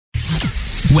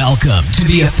Welcome to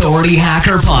the Authority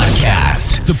Hacker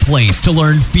Podcast, the place to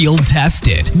learn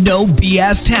field-tested, no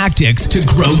BS tactics to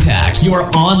growth hack your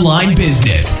online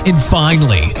business and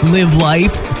finally live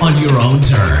life on your own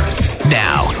terms.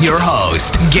 Now, your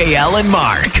host, Gael and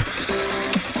Mark.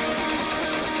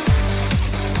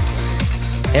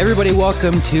 Hey everybody,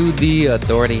 welcome to the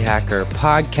Authority Hacker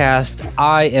Podcast.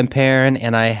 I am Perrin,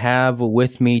 and I have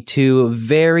with me two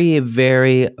very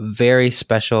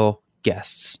special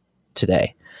guests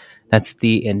today. That's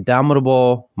the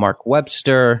indomitable Mark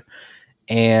Webster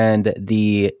and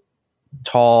the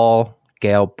tall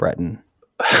Gail Breton.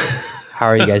 How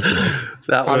are you guys doing?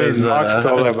 That was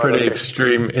a pretty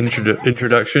extreme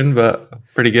introduction, but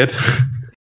pretty good.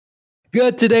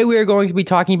 Good. Today we are going to be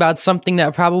talking about something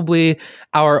that probably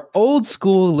our old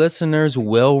school listeners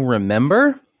will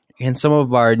remember, and some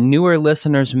of our newer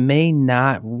listeners may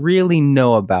not really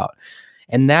know about.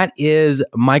 And that is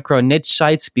micro niche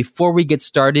sites. Before we get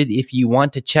started, if you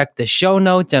want to check the show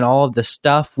notes and all of the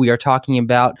stuff we are talking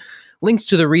about, links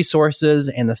to the resources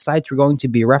and the sites we're going to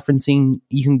be referencing,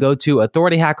 you can go to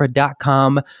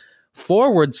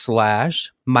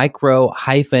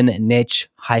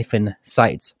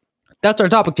authorityhacker.com/micro-niche-sites. That's our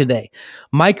topic today,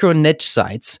 micro niche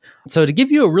sites. So to give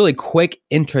you a really quick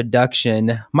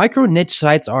introduction, micro niche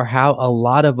sites are how a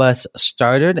lot of us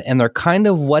started, and they're kind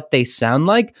of what they sound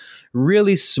like,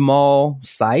 really small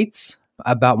sites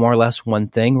about more or less one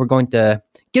thing. We're going to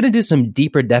get into some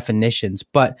deeper definitions,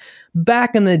 but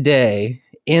back in the day,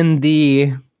 in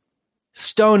the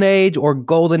Stone Age or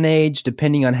Golden Age,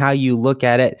 depending on how you look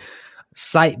at it,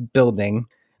 site building,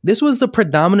 this was the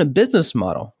predominant business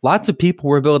model. Lots of people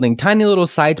were building tiny little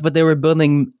sites, but they were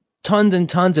building tons and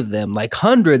tons of them, like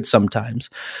hundreds sometimes,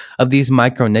 of these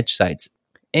micro niche sites.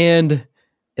 And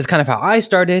it's kind of how I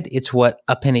started. It's what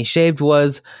A Penny Shaved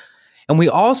was. And we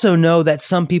also know that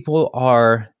some people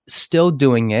are still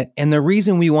doing it. And the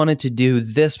reason we wanted to do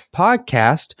this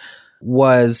podcast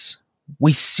was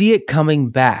we see it coming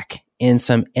back in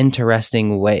some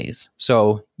interesting ways.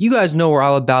 So you guys know we're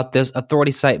all about this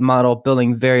authority site model,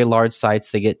 building very large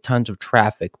sites that get tons of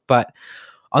traffic. But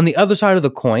on the other side of the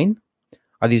coin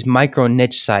are these micro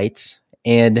niche sites.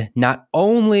 And not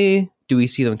only do we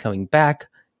see them coming back,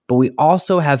 but we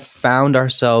also have found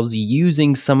ourselves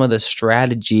using some of the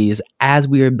strategies as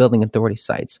we are building authority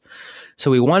sites.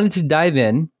 So we wanted to dive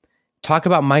in, talk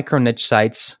about micro niche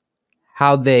sites,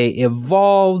 how they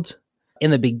evolved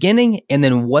in the beginning, and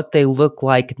then what they look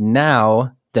like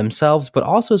now themselves, but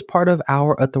also as part of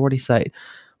our authority site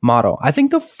model. I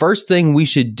think the first thing we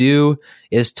should do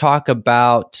is talk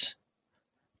about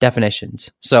definitions.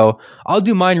 So I'll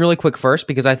do mine really quick first,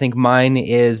 because I think mine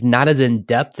is not as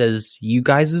in-depth as you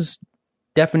guys'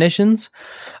 definitions.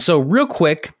 So real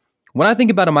quick, when I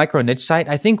think about a micro niche site,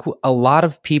 I think a lot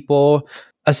of people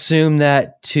assume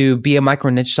that to be a micro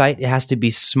niche site, it has to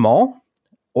be small,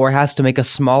 or has to make a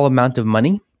small amount of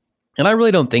money. And I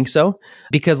really don't think so,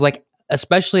 because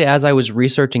especially as I was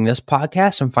researching this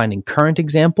podcast and finding current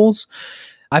examples,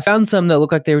 I found some that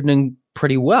looked like they were doing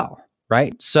pretty well,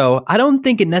 right? So I don't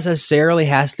think it necessarily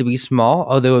has to be small,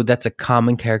 although that's a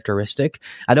common characteristic.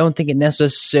 I don't think it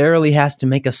necessarily has to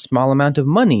make a small amount of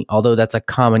money, although that's a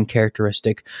common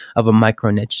characteristic of a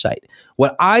micro niche site.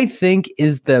 What I think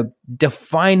is the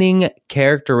defining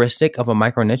characteristic of a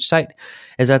micro niche site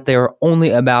is that they are only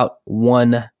about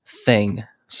one thing.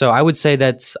 So I would say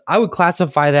I would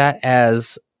classify that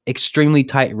as extremely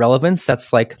tight relevance.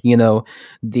 That's what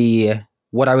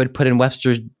I would put in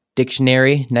Webster's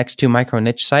dictionary next to micro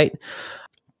niche site.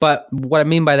 But what I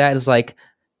mean by that is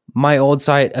my old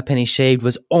site, A Penny Shaved,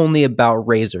 was only about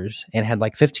razors and had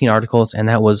 15 articles, and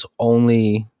that was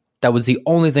the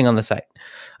only thing on the site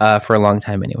for a long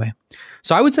time anyway.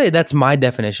 So I would say that's my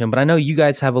definition, but I know you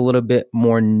guys have a little bit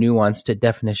more nuanced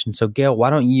definition. So Gail,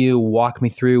 why don't you walk me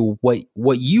through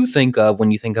what you think of when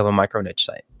you think of a micro niche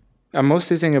site? I'm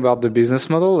mostly thinking about the business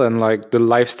model and the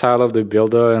lifestyle of the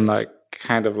builder and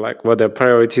what their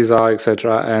priorities are,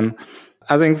 etc. And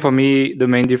I think for me, the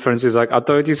main difference is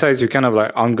authority sites, you kind of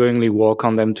ongoingly work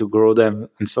on them to grow them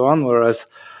and so on. Whereas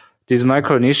these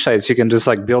micro niche sites, you can just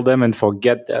build them and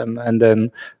forget them and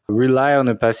then rely on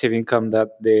the passive income that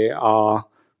they are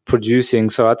producing.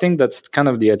 So I think that's kind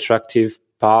of the attractive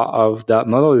part of that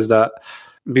model, is that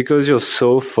because you're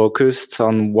so focused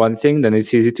on one thing, then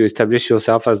it's easy to establish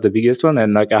yourself as the biggest one.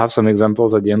 And I have some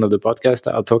examples at the end of the podcast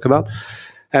that I'll talk about.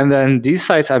 And then these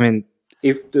sites,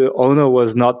 if the owner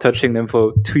was not touching them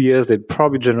for 2 years, they'd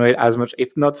probably generate as much,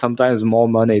 if not sometimes more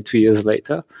money 2 years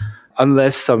later,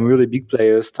 unless some really big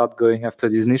players start going after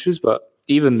these niches. But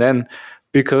even then,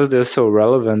 because they're so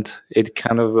relevant, it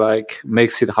kind of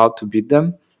makes it hard to beat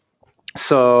them.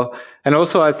 So, and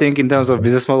also I think in terms of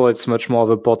business model, it's much more of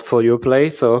a portfolio play.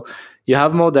 So you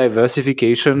have more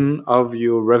diversification of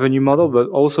your revenue model, but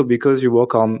also because you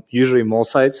work on usually more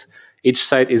sites, each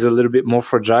site is a little bit more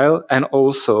fragile, and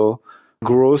also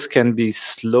growth can be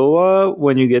slower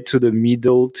when you get to the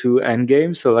middle to end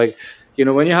game. So like,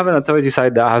 when you have an authority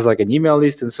site that has like an email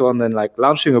list and so on, then like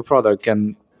launching a product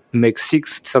can make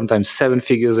 6, sometimes 7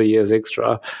 figures a year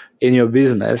extra in your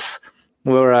business.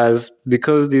 Whereas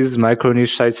because these micro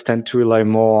niche sites tend to rely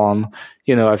more on,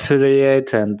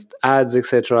 affiliate and ads,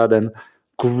 etc., then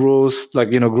growth,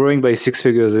 growing by 6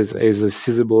 figures is a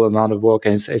sizable amount of work,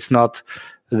 and it's not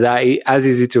that as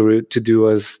easy to do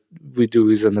as we do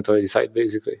with an authority site,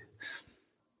 basically.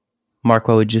 Mark,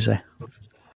 what would you say?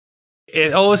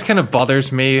 It always kind of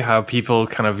bothers me how people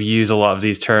kind of use a lot of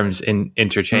these terms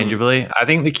interchangeably. I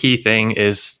think the key thing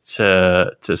is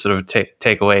to sort of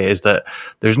take away is that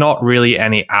there's not really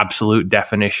any absolute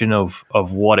definition of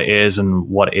what it is and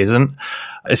what isn't,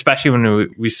 especially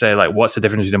when we say like, what's the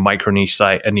difference between a micro niche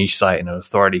site, a niche site, and an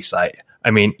authority site?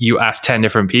 I mean, you ask 10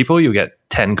 different people, you get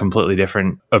 10 completely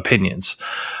different opinions.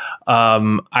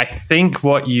 I think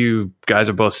what you guys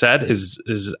have both said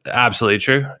is absolutely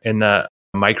true in that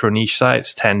micro niche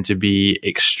sites tend to be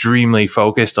extremely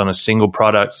focused on a single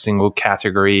product, single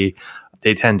category.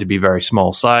 They tend to be very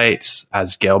small sites.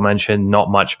 As Gail mentioned, not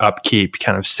much upkeep,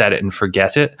 kind of set it and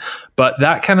forget it. But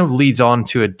that kind of leads on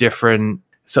to a different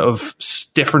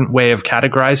way of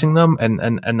categorizing them.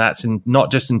 And that's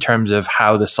not just in terms of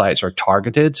how the sites are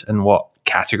targeted and what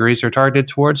categories are targeted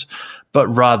towards, but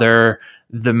rather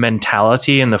the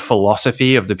mentality and the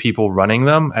philosophy of the people running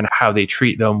them and how they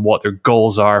treat them, what their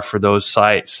goals are for those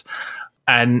sites.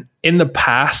 And in the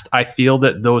past, I feel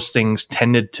that those things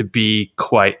tended to be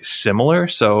quite similar.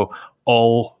 So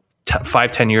all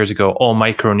 5-10 years ago, all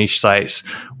micro niche sites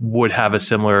would have a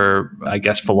similar, I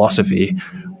guess, philosophy.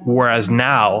 Whereas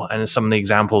now, and some of the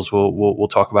examples we'll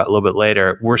talk about a little bit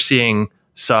later, we're seeing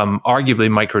some arguably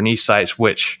micro niche sites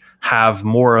which have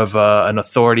more of an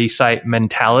authority site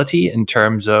mentality in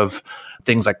terms of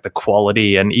things like the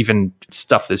quality and even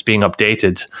stuff that's being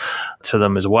updated to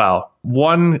them as well.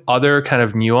 One other kind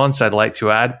of nuance I'd like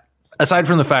to add, aside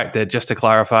from the fact that, just to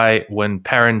clarify, when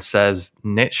Perrin says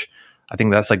niche, I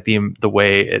think that's like the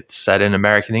way it's said in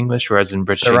American English, whereas in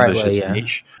British English it's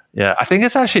niche. Yeah, I think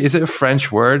it's actually, is it a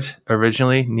French word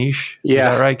originally, niche? Yeah.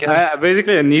 Is that right, Ken?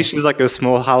 Basically a niche is like a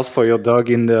small house for your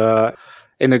dog in the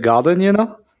garden,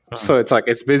 So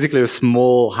it's basically a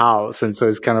small house, and so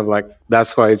it's kind of like,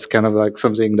 that's why it's kind of like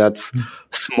something that's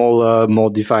smaller, more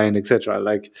defined, etc.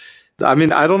 Like, I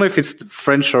mean, I don't know if it's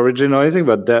French origin or anything,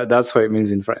 but that's what it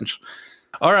means in French.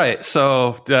 All right,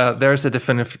 so there's the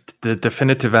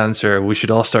definitive answer. We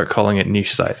should all start calling it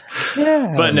niche site.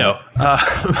 Yeah, but no.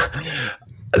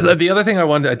 So the other thing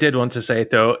I did want to say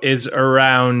though is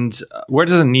around where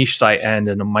does a niche site end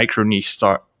and a micro niche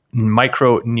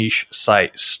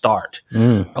site start.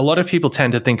 A lot of people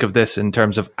tend to think of this in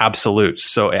terms of absolutes.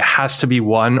 So it has to be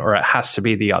one or it has to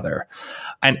be the other.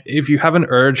 And if you have an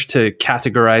urge to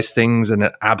categorize things in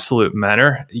an absolute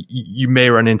manner, you may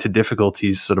run into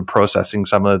difficulties sort of processing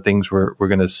some of the things we're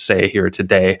going to say here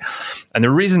today. And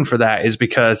the reason for that is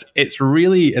because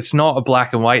it's not a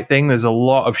black and white thing. There's a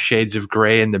lot of shades of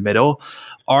gray in the middle.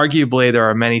 Arguably, there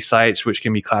are many sites which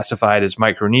can be classified as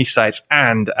micro niche sites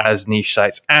and as niche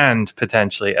sites and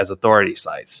potentially as authority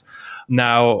sites.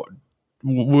 Now,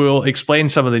 we'll explain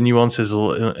some of the nuances in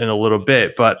a little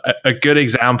bit, but a good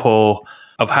example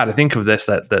of how to think of this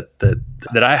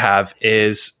that I have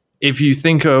is if you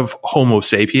think of Homo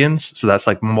sapiens, so that's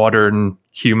like modern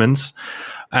humans,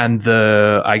 and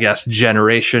the, I guess,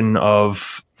 generation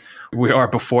of we are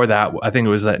before that, I think it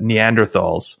was that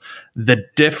Neanderthals. They're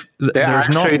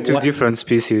actually two different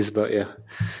species, but yeah.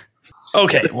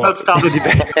 Okay, let's start the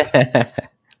debate.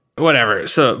 Whatever.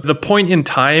 So the point in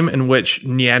time in which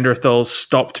Neanderthals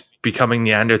stopped becoming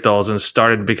Neanderthals and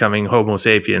started becoming Homo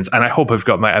sapiens, and I hope I've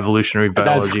got my evolutionary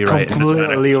biology right. That's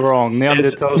completely wrong.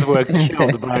 Neanderthals were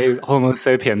killed by Homo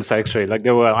sapiens, actually. Like,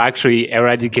 they were actually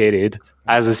eradicated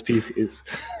as a species.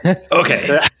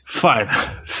 Okay, fine.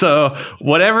 So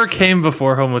whatever came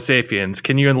before Homo sapiens,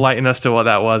 can you enlighten us to what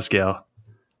that was, Gail?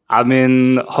 I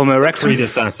mean, Homo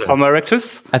erectus. Homo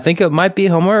erectus? I think it might be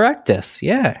Homo erectus,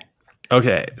 yeah.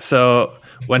 Okay, so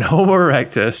when Homo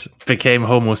erectus became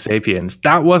Homo sapiens,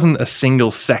 that wasn't a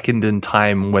single second in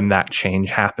time when that change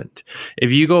happened.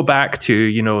 If you go back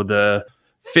to, the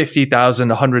 50,000,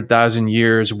 100,000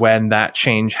 years when that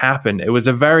change happened, it was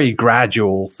a very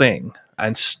gradual thing.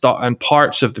 And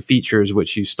parts of the features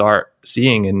which you start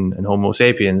seeing in Homo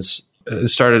sapiens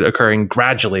started occurring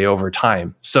gradually over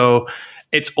time. So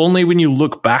it's only when you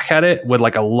look back at it with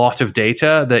like a lot of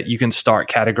data that you can start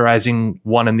categorizing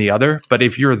one and the other. But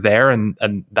if you're there and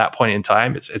that point in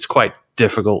time, it's quite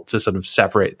difficult to sort of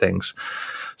separate things.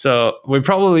 So we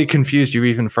probably confused you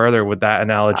even further with that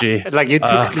analogy. Like you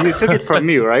took it from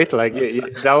me, right? Like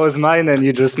that was mine, and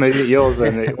you just made it yours,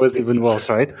 and it was even worse,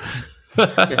 right?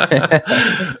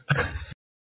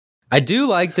 I do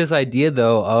like this idea,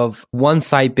 though, of one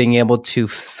site being able to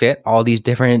fit all these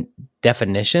different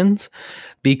definitions,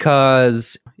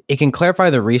 because it can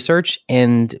clarify the research,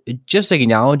 and just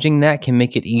acknowledging that can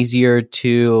make it easier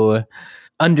to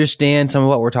understand some of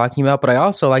what we're talking about. But I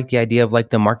also like the idea of like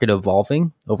the market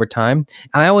evolving over time.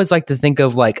 And I always like to think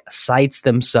of like sites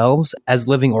themselves as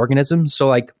living organisms. So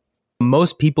like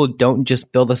most people don't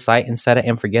just build a site and set it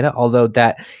and forget it, although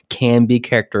that can be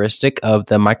characteristic of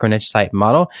the micro niche site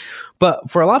model. But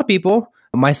for a lot of people,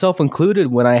 myself included,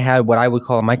 when I had what I would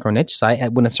call a micro niche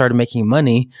site, when it started making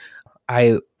money,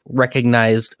 I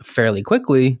recognized fairly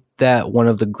quickly that one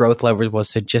of the growth levers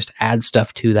was to just add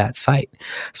stuff to that site.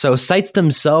 So sites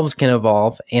themselves can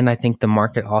evolve, and I think the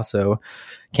market also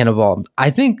can evolve. I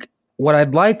think what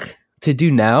I'd like to do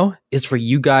now is for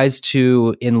you guys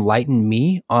to enlighten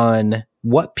me on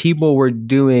what people were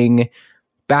doing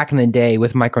back in the day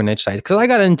with micro niche sites. Because I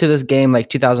got into this game like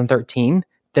 2013.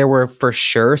 There were for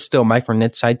sure still micro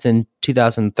niche sites in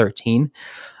 2013.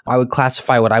 I would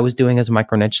classify what I was doing as a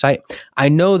micro niche site. I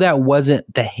know that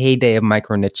wasn't the heyday of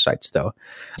micro niche sites though.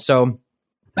 So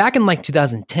back in like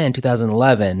 2010,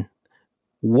 2011,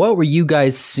 what were you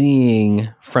guys seeing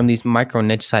from these micro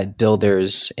niche site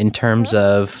builders in terms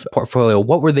of portfolio?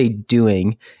 What were they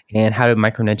doing, and how did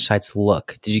micro niche sites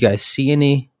look? Did you guys see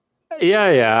any?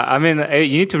 Yeah. I mean,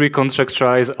 you need to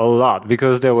recontextualize a lot,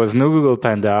 because there was no Google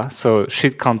Panda, so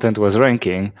shit content was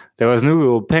ranking. There was no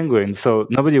Google Penguin, so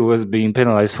nobody was being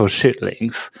penalized for shit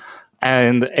links.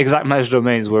 And exact match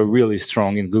domains were really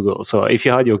strong in Google. So if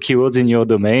you had your keywords in your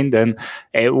domain, then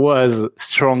it was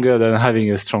stronger than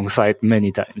having a strong site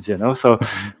many times, you know? So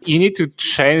you need to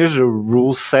change the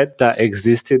rule set that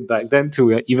existed back then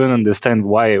to even understand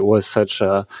why it was such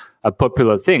a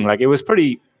popular thing. Like, it was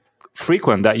pretty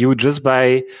frequent that you would just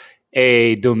buy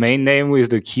a domain name with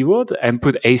the keyword and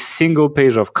put a single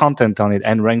page of content on it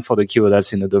and rank for the keyword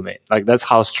that's in the domain. Like, that's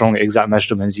how strong exact match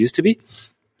domains used to be.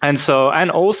 And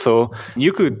also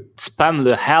you could spam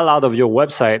the hell out of your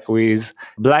website with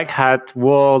Black Hat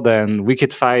World and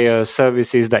Wicked Fire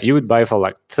services that you would buy for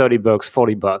like $30,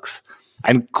 $40.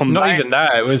 And not even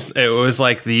that. It was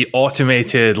like the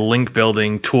automated link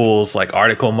building tools, like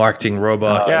Article Marketing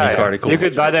Robot. Article. You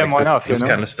could buy them one off, this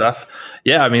kind of stuff.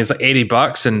 Yeah, I mean, it's like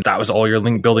 $80, and that was all your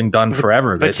link building done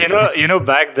forever. But you know,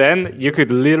 back then you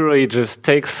could literally just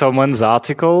take someone's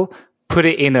article, put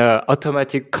it in an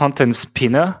automatic content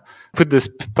spinner, put the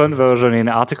spun version in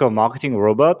Article Marketing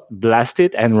Robot, blast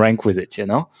it, and rank with it, you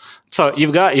know? So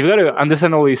you've got to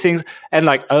understand all these things. And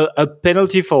like a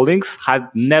penalty for links had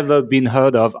never been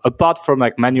heard of, apart from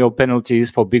like manual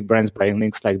penalties for big brands buying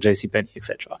links like JCPenney,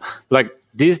 etc. Like,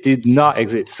 this did not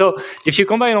exist. So if you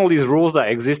combine all these rules that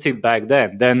existed back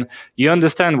then you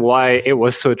understand why it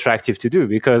was so attractive to do,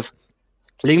 because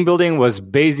link building was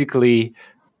basically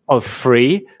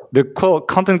free. The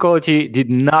content quality did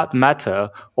not matter.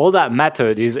 All that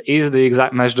mattered is the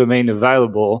exact match domain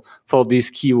available for this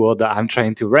keyword that I'm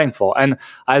trying to rank for. And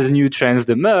as new trends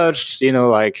emerged, you know,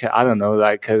 like, I don't know,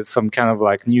 like some kind of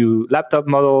like new laptop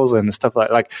models and stuff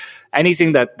like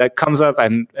anything that comes up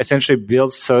and essentially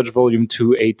builds search volume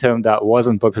to a term that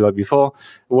wasn't popular before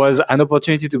was an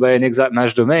opportunity to buy an exact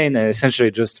match domain and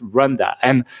essentially just run that.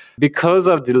 And because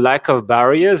of the lack of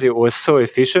barriers, it was so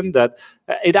efficient that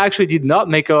it actually did not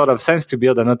make a lot of sense to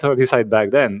build an authority site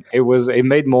back then. It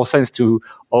made more sense to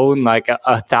own like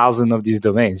 1,000 of these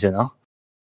domains, you know?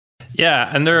 Yeah,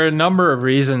 and there are a number of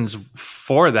reasons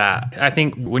for that. I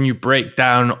think when you break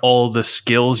down all the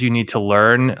skills you need to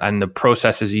learn and the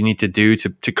processes you need to do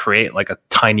to create like a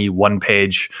tiny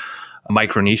one-page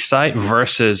micro niche site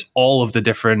versus all of the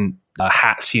different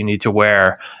hats you need to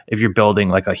wear if you're building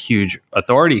like a huge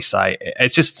authority site,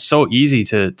 it's just so easy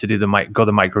to do go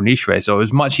the micro niche way. So it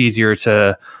was much easier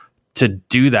to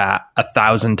do that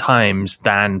 1,000 times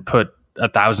than put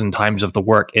 1,000 times of the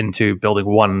work into building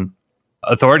one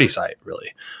authority site.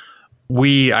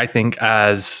 Really, I think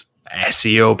as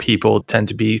SEO people tend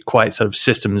to be quite sort of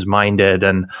systems minded,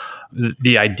 and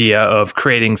the idea of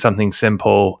creating something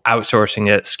simple, outsourcing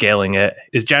it, scaling it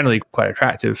is generally quite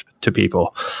attractive to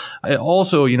people.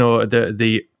 Also, you know,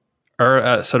 the or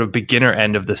a sort of beginner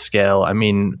end of the scale, I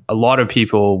mean, a lot of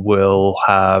people will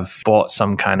have bought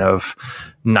some kind of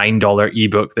 $9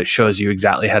 ebook that shows you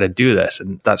exactly how to do this.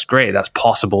 And that's great. That's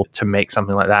possible to make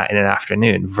something like that in an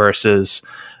afternoon versus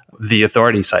the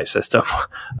authority site system.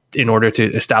 In order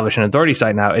to establish an authority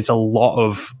site now, it's a lot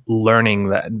of learning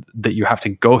that you have to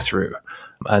go through.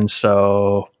 And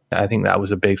so I think that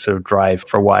was a big sort of drive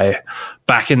for why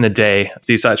back in the day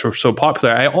these sites were so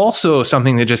popular. I also,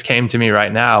 something that just came to me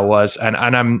right now was, and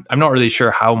I'm not really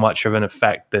sure how much of an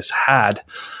effect this had,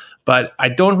 but I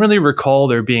don't really recall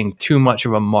there being too much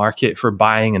of a market for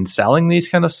buying and selling these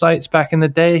kind of sites back in the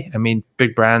day. I mean,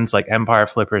 big brands like Empire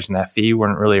Flippers and FE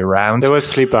weren't really around. There was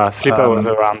Flippa. Flippa was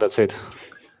around, that's it.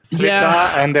 Flippa,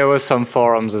 yeah. And there was some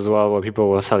forums as well where people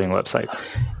were selling websites.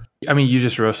 I mean, you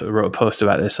just wrote a post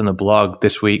about this on the blog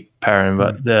this week, Perrin,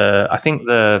 but I think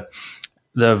the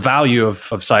value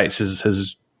of sites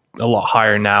is a lot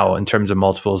higher now in terms of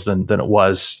multiples than it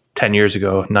was 10 years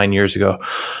ago, 9 years ago.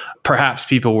 Perhaps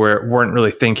people weren't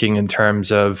really thinking in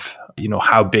terms of,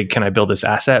 how big can I build this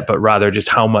asset, but rather just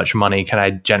how much money can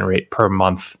I generate per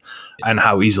month and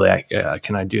how easily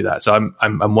can I do that. So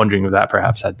I'm wondering if that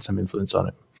perhaps had some influence on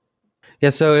it. Yeah,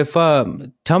 so if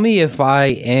tell me if I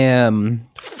am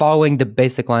following the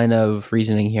basic line of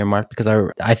reasoning here, Mark, because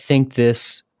I think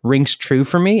this rings true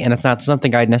for me, and it's not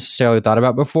something I'd necessarily thought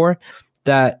about before,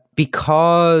 that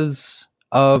because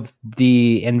of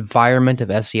the environment of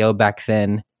SEO back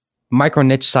then, micro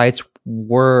niche sites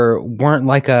weren't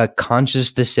like a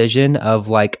conscious decision of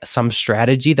like some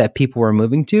strategy that people were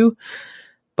moving to,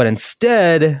 but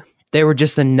instead they were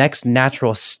just the next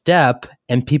natural step,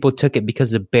 and people took it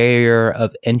because the barrier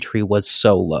of entry was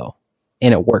so low,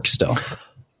 and it works still.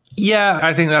 Yeah,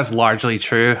 I think that's largely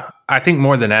true. I think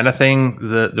more than anything,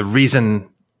 the reason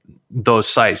those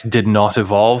sites did not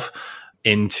evolve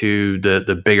into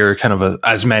the bigger kind of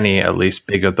as many, at least,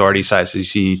 big authority sites as you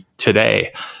see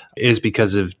today is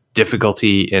because of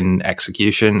difficulty in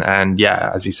execution. And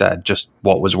yeah, as you said, just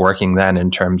what was working then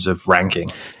in terms of ranking.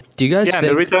 Do you guys think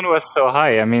the return was so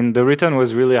high? I mean, the return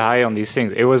was really high on these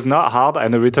things. It was not hard,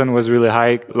 and the return was really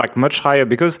high, like much higher,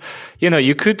 because,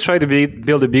 you could try to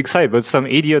build a big site, but some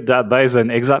idiot that buys an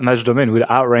exact match domain would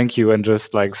outrank you and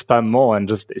just like spam more and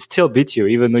just still beat you,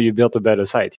 even though you built a better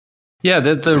site. Yeah,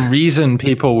 the reason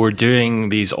people were doing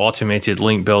these automated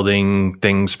link building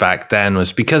things back then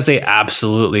was because they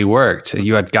absolutely worked.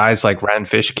 You had guys like Rand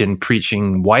Fishkin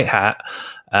preaching white hat,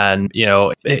 and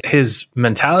his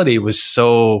mentality was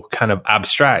so kind of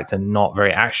abstract and not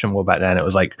very actionable back then. It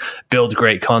was like, build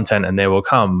great content and they will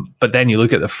come. But then you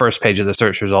look at the first page of the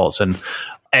search results, and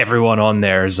everyone on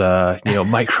there is a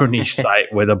micro niche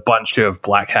site with a bunch of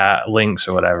black hat links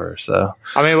or whatever. So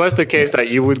I mean, it was the case that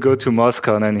you would go to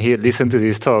Moscone and he'd listen to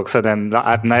these talks, and then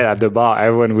at night at the bar,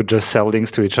 everyone would just sell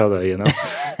links to each other.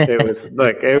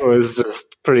 It was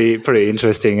just pretty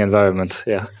interesting environment.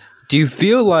 Yeah. Do you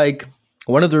feel like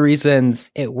one of the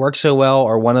reasons it works so well,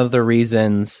 or one of the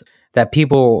reasons that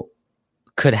people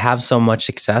could have so much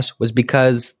success, was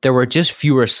because there were just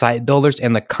fewer site builders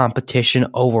and the competition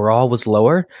overall was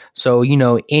lower? So,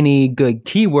 any good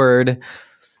keyword,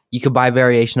 you could buy a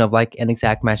variation of like an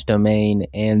exact match domain,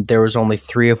 and there was only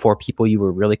 3 or 4 people you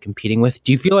were really competing with.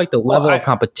 Do you feel like the level of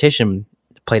competition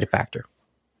played a factor?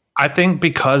 I think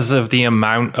because of the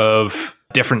amount of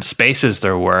different spaces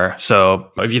there were.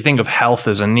 So if you think of health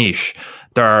as a niche,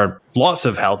 there are lots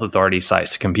of health authority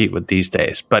sites to compete with these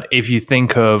days. But if you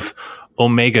think of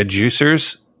omega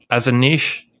juicers as a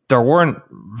niche, there weren't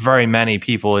very many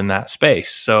people in that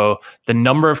space. So the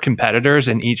number of competitors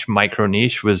in each micro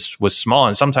niche was small,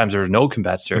 and sometimes there was no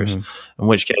competitors, in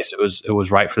which case it was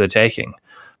right for the taking.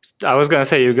 I was going to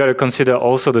say, you got to consider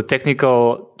also the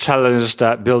technical challenge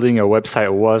that building a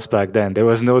website was back then. There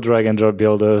was no drag and drop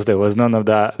builders. There was none of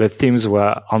that. The themes on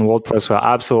WordPress were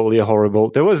absolutely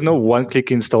horrible. There was no one-click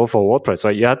install for WordPress,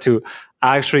 right? You had to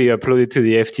actually upload it to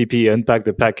the FTP, unpack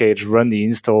the package, run the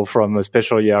install from a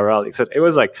special URL, etc. It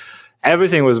was like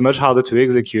everything was much harder to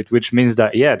execute, which means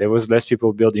that, there was less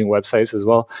people building websites as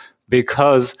well,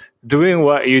 because doing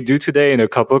what you do today in a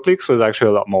couple of clicks was actually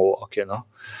a lot more work,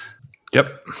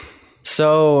 Yep.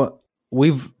 So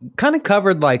we've kind of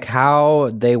covered like how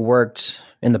they worked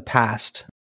in the past.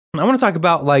 I want to talk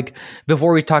about, like,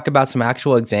 before we talk about some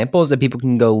actual examples that people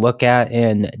can go look at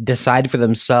and decide for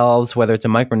themselves whether it's a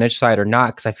micro niche site or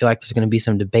not, because I feel like there's going to be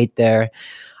some debate there.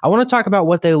 I want to talk about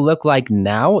what they look like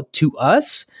now to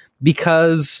us,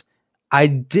 because I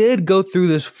did go through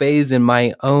this phase in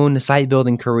my own site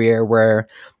building career where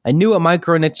I knew what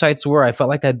micro niche sites were. I felt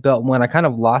like I built one. I kind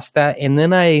of lost that. And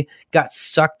then I got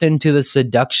sucked into the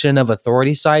seduction of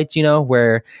authority sites,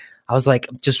 where I was like,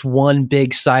 just one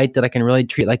big site that I can really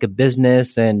treat like a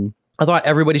business. And I thought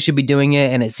everybody should be doing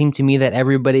it. And it seemed to me that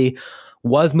everybody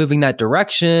was moving that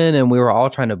direction, and we were all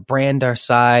trying to brand our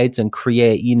sites and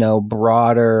create,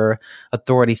 broader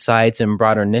authority sites and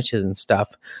broader niches and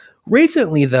stuff.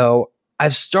 Recently, though,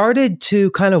 I've started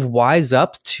to kind of wise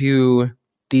up to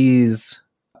these,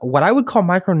 what I would call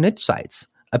micro niche sites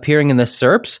appearing in the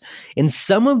SERPs. And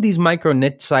some of these micro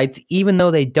niche sites, even though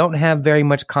they don't have very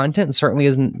much content, certainly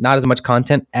isn't not as much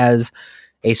content as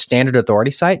a standard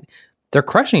authority site, they're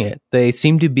crushing it. They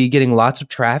seem to be getting lots of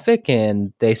traffic,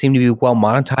 and they seem to be well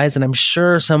monetized. And I'm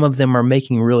sure some of them are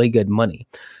making really good money.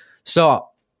 So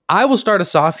I will start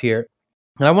us off here,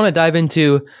 and I want to dive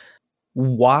into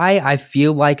why I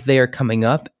feel like they are coming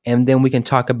up. And then we can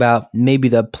talk about maybe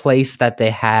the place that they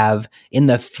have in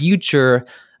the future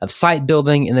of site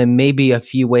building, and then maybe a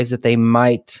few ways that they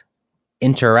might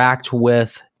interact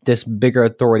with this bigger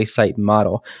authority site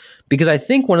model. Because I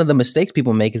think one of the mistakes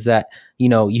people make is that,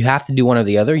 you have to do one or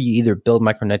the other. You either build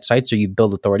micro niche sites or you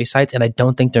build authority sites. And I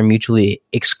don't think they're mutually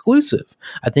exclusive.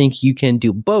 I think you can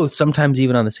do both, sometimes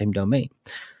even on the same domain.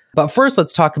 But first,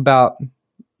 let's talk about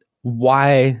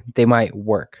why they might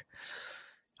work.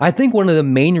 I think one of the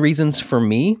main reasons for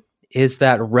me is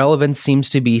that relevance seems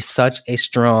to be such a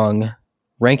strong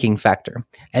ranking factor.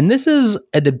 And this is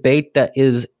a debate that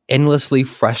is endlessly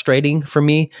frustrating for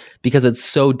me because it's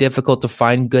so difficult to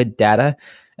find good data.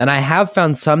 And I have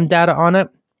found some data on it,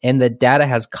 and the data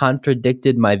has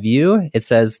contradicted my view. It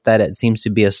says that it seems to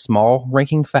be a small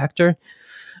ranking factor.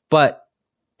 But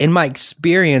in my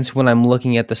experience, when I'm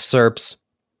looking at the SERPs,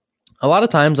 a lot of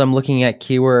times I'm looking at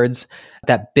keywords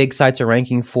that big sites are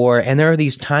ranking for, and there are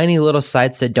these tiny little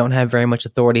sites that don't have very much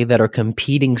authority that are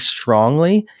competing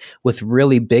strongly with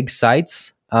really big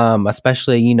sites,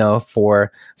 especially,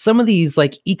 for some of these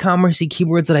like e-commerce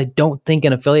keywords that I don't think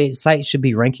an affiliate site should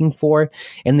be ranking for.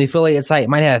 And the affiliate site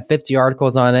might have 50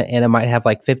 articles on it, and it might have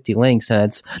like 50 links, and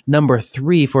it's number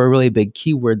 3 for a really big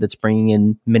keyword that's bringing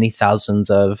in many thousands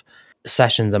of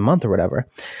sessions a month or whatever.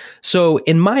 So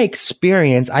in my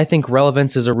experience, I think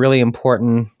relevance is a really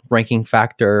important ranking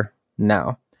factor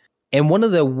now. And one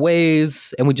of the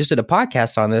ways, and we just did a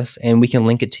podcast on this, and we can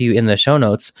link it to you in the show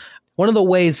notes. One of the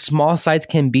ways small sites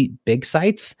can beat big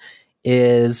sites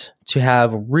is to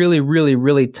have really, really,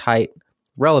 really tight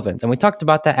relevance. And we talked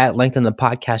about that at length in the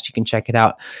podcast. You can check it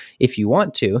out if you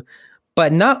want to.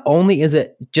 But not only is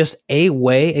it just a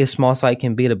way a small site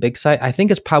can beat a big site, I think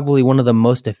it's probably one of the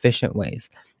most efficient ways.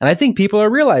 And I think people are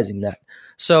realizing that.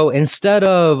 So instead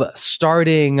of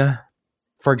starting,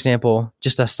 for example,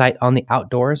 just a site on the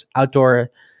outdoor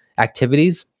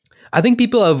activities, I think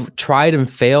people have tried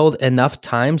and failed enough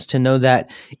times to know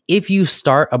that if you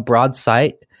start a broad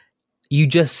site, you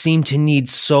just seem to need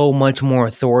so much more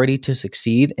authority to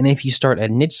succeed. And if you start a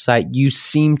niche site, you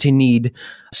seem to need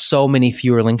so many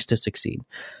fewer links to succeed.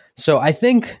 So I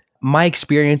think my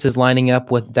experience is lining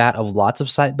up with that of lots of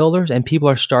site builders, and people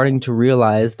are starting to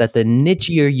realize that the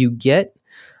nichier you get,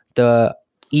 the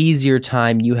easier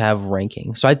time you have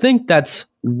ranking. So I think that's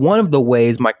one of the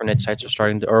ways micro niche sites are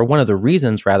starting to, or one of the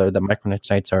reasons rather, that micro niche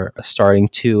sites are starting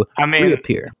to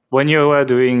reappear. When you were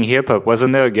doing Hip-Hop,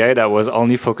 wasn't there a guy that was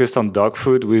only focused on dog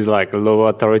food with like lower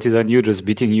authority than you, just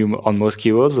beating you on most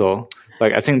keywords? Or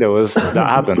like, I think that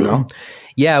happened, no?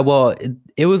 Yeah, well,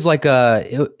 it was like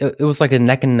it was like a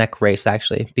neck and neck race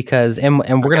actually, because and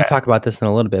we're going to talk about this in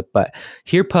a little bit, but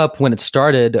Hip-Hop when it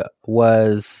started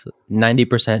was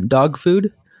 90% dog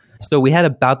food. So we had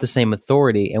about the same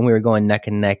authority, and we were going neck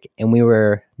and neck, and we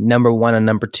were number 1 and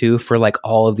number 2 for like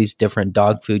all of these different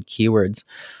dog food keywords.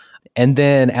 And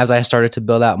then as I started to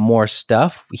build out more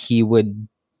stuff, he would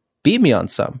beat me on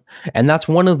some. And that's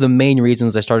one of the main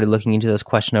reasons I started looking into this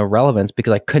question of relevance,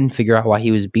 because I couldn't figure out why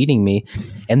he was beating me.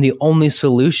 And the only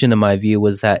solution in my view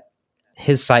was that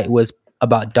his site was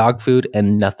about dog food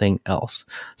and nothing else.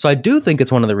 So I do think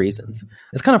it's one of the reasons.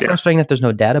 It's kind of frustrating that there's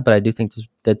no data, but I do think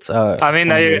that's I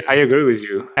agree with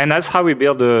you. And that's how we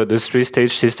build the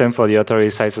 3-stage system for the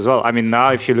authority sites as well. I mean,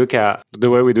 now if you look at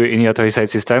the way we do it in the authority site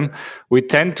system, we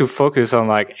tend to focus on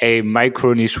like a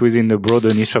micro niche within the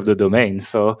broader niche of the domain.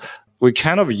 So we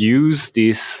kind of use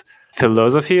this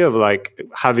philosophy of like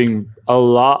having a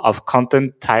lot of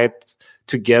content tied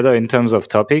together in terms of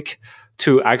topic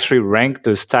to actually rank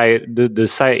the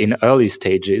site in early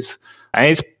stages. And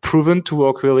it's proven to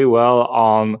work really well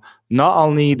on not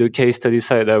only the case study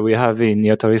site that we have in the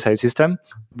authority site system,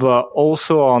 but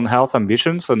also on Health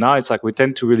Ambition. So now it's like we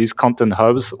tend to release content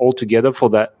hubs all together for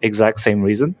that exact same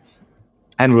reason.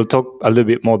 And we'll talk a little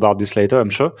bit more about this later,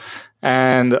 I'm sure.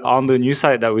 And on the new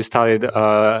site that we started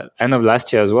end of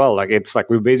last year as well, like it's like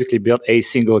we basically built a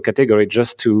single category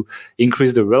just to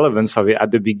increase the relevance of it at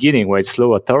the beginning where it's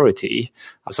low authority.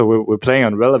 So we're playing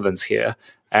on relevance here.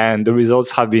 And the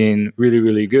results have been really,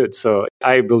 really good. So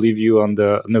I believe you on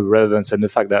the relevance and the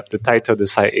fact that the tighter the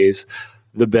site is,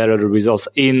 the better the results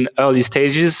in early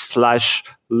stages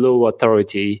 / low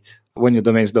authority when your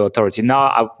domain is low authority.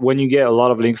 Now, when you get a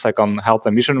lot of links like on health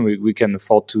and mission, we can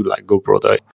afford to like go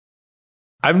broader.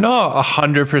 I'm not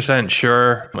 100%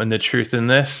 sure on the truth in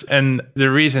this. And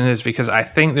the reason is because I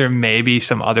think there may be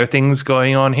some other things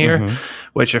going on here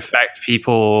which affect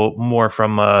people more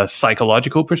from a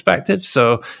psychological perspective.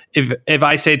 So if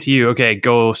I say to you, okay,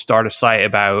 go start a site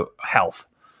about health,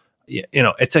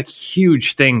 it's a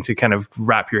huge thing to kind of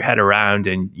wrap your head around.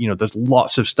 And, there's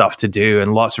lots of stuff to do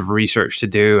and lots of research to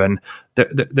do. And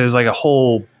there's like a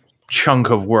whole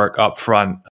chunk of work up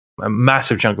front, a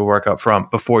massive chunk of work up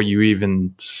front before you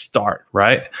even start,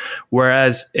 right?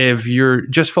 Whereas if you're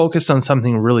just focused on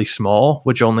something really small,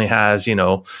 which only has,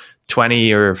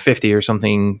 20 or 50 or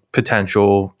something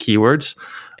potential keywords,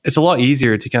 it's a lot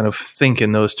easier to kind of think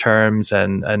in those terms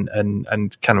and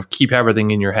kind of keep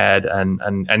everything in your head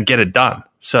and get it done.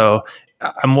 So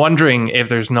I'm wondering if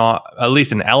there's not at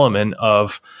least an element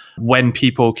of when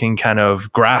people can kind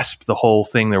of grasp the whole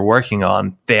thing they're working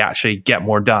on, they actually get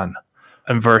more done.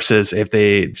 And versus if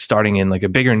they starting in like a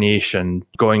bigger niche and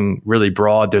going really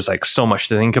broad, there's like so much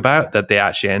to think about that they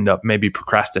actually end up maybe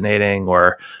procrastinating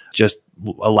or just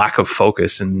a lack of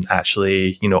focus and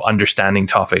actually, understanding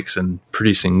topics and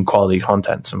producing quality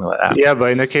content, something like that. Yeah,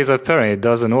 but in the case of Perrin, it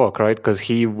doesn't work, right? Because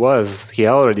he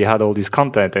already had all this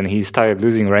content and he started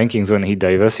losing rankings when he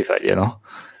diversified,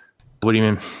 What do you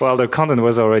mean? Well, the content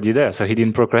was already there, so he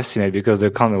didn't procrastinate because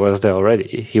the content was there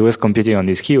already. He was competing on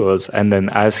these keywords, and then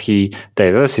as he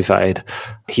diversified,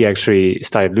 he actually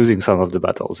started losing some of the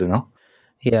battles,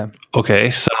 Yeah. Okay,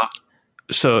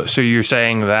 so you're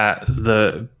saying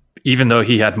that even though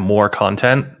he had more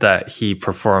content, that he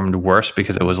performed worse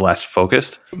because it was less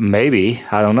focused? Maybe.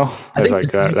 I don't know. I think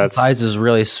the size is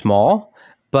really small,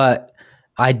 but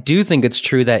I do think it's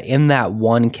true that in that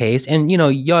one case, and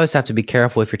you always have to be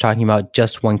careful if you're talking about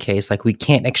just one case, like we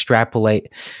can't extrapolate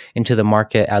into the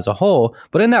market as a whole,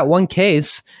 but in that one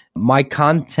case, my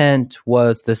content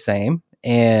was the same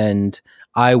and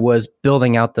I was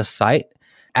building out the site,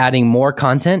 adding more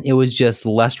content. It was just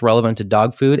less relevant to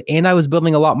dog food, and I was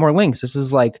building a lot more links. This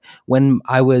is like when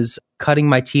I was cutting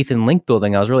my teeth in link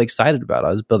building, I was really excited about it.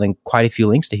 I was building quite a few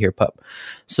links to HerePup.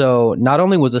 So not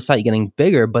only was the site getting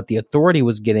bigger, but the authority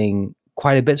was getting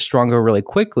quite a bit stronger really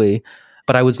quickly.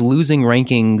 But I was losing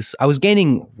rankings. I was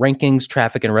gaining rankings,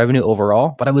 traffic, and revenue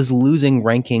overall, but I was losing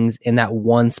rankings in that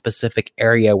one specific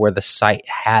area where the site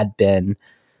had been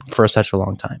for such a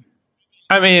long time.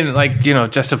 I mean, like,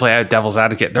 just to play out devil's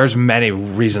advocate, there's many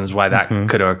reasons why that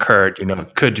could have occurred.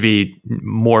 Could be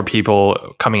more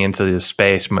people coming into the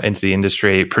space, into the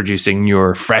industry, producing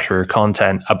newer, fresher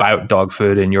content about dog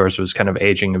food, and yours was kind of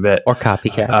aging a bit. Or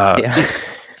copycats,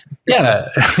 yeah,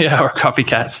 or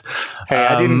copycats. Hey,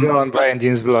 I didn't go on Brian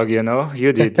Dean's blog, you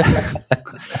did.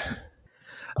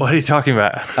 What are you talking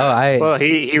about? Well,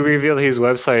 he revealed his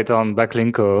website on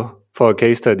Backlinko for a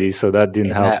case study, so that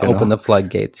didn't help. Open the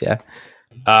floodgates, yeah.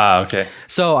 Okay.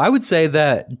 So I would say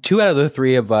that 2 out of the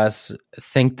 3 of us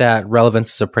think that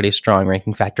relevance is a pretty strong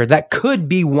ranking factor. That could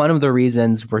be one of the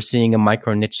reasons we're seeing a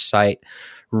micro niche site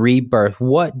rebirth.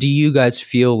 What do you guys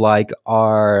feel like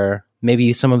are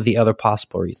maybe some of the other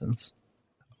possible reasons?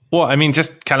 Well, I mean,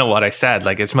 just kind of what I said,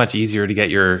 like it's much easier to get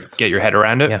your head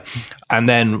around it. Yeah. And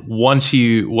then once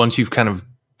you've kind of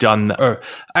done, or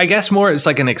I guess more it's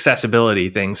like an accessibility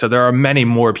thing. So there are many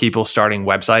more people starting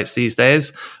websites these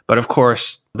days, but of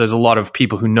course there's a lot of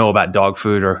people who know about dog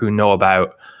food or who know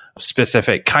about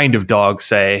specific kind of dog,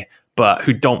 say, but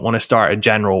who don't want to start a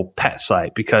general pet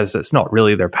site because it's not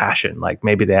really their passion. Like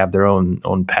maybe they have their own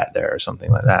pet there or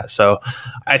something like that. So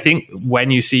I think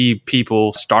when you see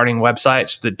people starting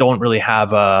websites that don't really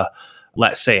have a,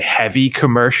 let's say, heavy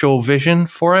commercial vision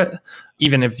for it,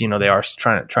 even if, they are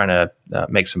trying to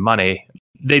make some money,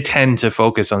 they tend to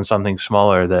focus on something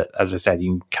smaller that, as I said,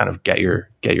 you can kind of get your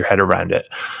head around it.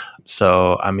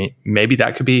 So, I mean, maybe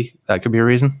that could be a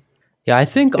reason. Yeah, I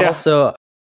think also,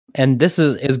 and this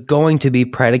is going to be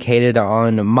predicated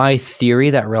on my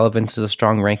theory that relevance is a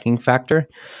strong ranking factor.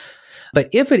 But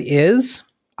if it is,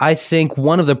 I think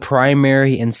one of the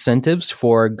primary incentives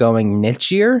for going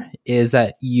nichier is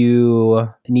that you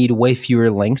need way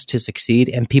fewer links to succeed,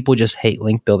 and people just hate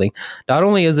link building. Not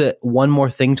only is it one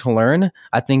more thing to learn,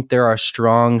 I think there are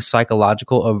strong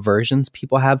psychological aversions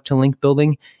people have to link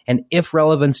building. And if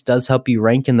relevance does help you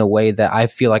rank in the way that I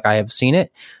feel like I have seen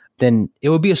it, then it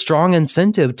would be a strong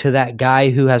incentive to that guy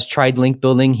who has tried link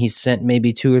building. He's sent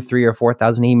maybe 2 or 3 or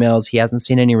 4,000 emails. He hasn't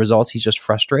seen any results. He's just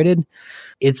frustrated.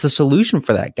 It's a solution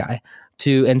for that guy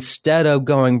to, instead of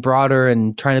going broader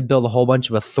and trying to build a whole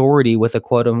bunch of authority with a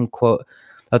quote unquote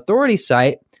authority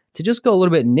site, to just go a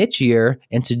little bit nichier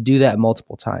and to do that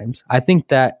multiple times. I think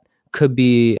that could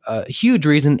be a huge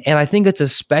reason. And I think it's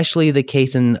especially the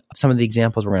case in some of the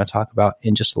examples we're going to talk about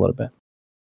in just a little bit.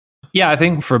 Yeah, I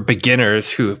think for beginners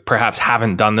who perhaps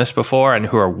haven't done this before and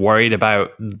who are worried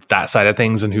about that side of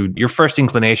things, and who your first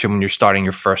inclination when you're starting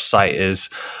your first site is,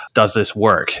 does this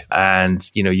work?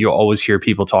 And, you always hear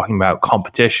people talking about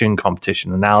competition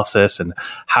analysis, and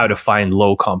how to find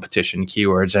low competition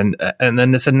keywords. And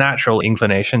then it's a natural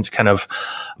inclination to kind of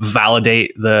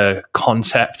validate the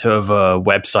concept of a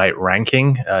website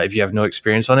ranking, if you have no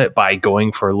experience on it, by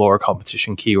going for lower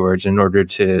competition keywords in order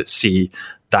to see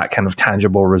that kind of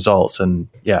tangible results and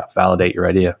validate your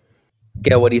idea.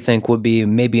 Gail, what do you think would be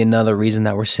maybe another reason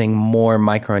that we're seeing more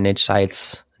micro niche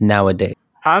sites nowadays?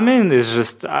 I mean, it's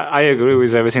just, I agree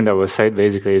with everything that was said,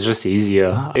 basically. It's just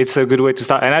easier. It's a good way to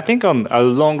start. And I think on a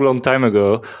long time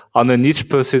ago, on the Niche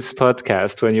Pursuits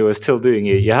podcast, when you were still doing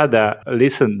it, you had that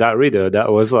reader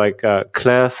that was like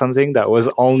Claire something, that was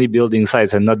only building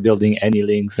sites and not building any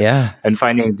links and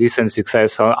finding decent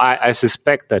success. So I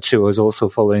suspect that she was also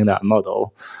following that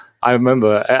model. I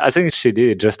remember, I think she did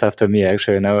it just after me,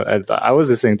 actually. And I was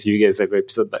listening to you guys every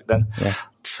episode back then. Yeah.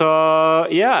 So,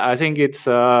 I think it's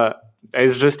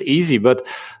just easy. But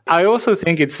I also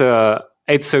think it's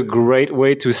a great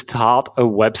way to start a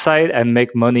website and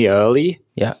make money early.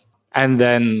 Yeah. And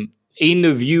then in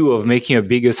the view of making a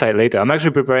bigger site later. I'm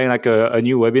actually preparing like a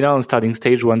new webinar on starting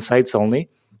stage 1 sites only.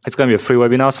 It's going to be a free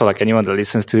webinar, so like anyone that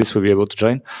listens to this will be able to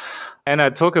join. And I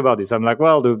talk about this. I'm like,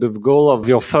 well, the goal of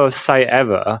your first site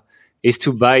ever is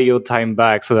to buy your time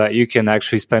back so that you can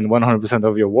actually spend 100%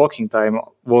 of your working time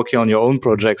working on your own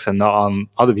projects and not on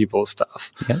other people's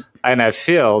stuff. Yeah. And I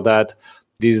feel that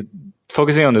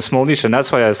focusing on the small niche, and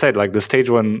that's why I said like the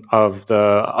stage 1 of the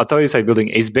authority site building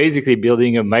is basically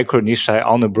building a micro niche site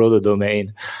on a broader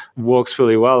domain, works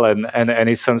really well, and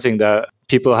it's something that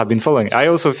people have been following. I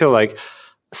also feel like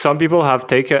some people have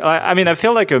taken, I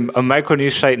feel like a micro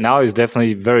niche site now is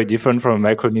definitely very different from a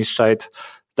micro niche site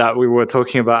that we were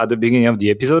talking about at the beginning of the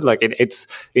episode. Like it's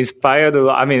inspired a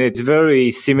lot. I mean, it's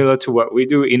very similar to what we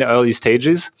do in early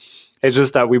stages. It's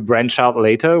just that we branch out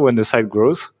later when the site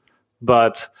grows.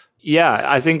 But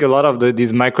I think a lot of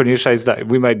these micro niche sites that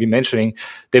we might be mentioning,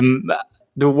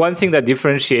 the one thing that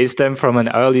differentiates them from an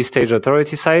early stage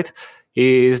authority site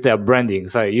is their branding.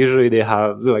 So usually they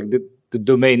have like the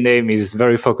domain name is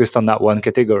very focused on that one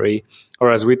category,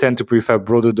 whereas we tend to prefer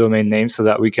broader domain names so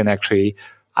that we can actually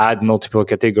add multiple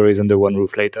categories under one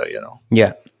roof later,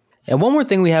 Yeah. And one more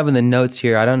thing we have in the notes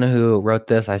here, I don't know who wrote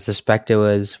this. I suspect it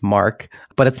was Mark,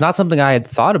 but it's not something I had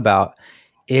thought about,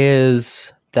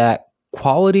 is that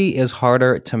quality is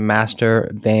harder to master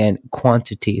than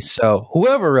quantity. So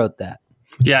whoever wrote that.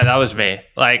 Yeah, that was me.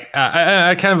 Like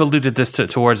I kind of alluded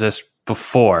towards this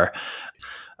before.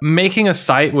 Making a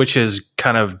site which is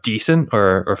kind of decent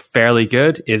or fairly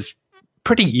good is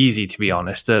pretty easy, to be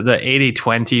honest. The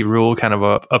 80-20 rule kind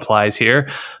of applies here.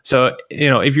 So,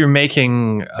 if you're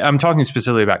making, I'm talking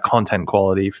specifically about content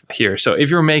quality here. So if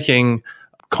you're making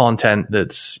content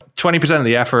that's 20% of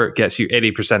the effort gets you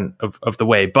 80% of the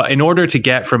way. But in order to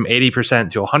get from 80%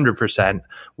 to 100%,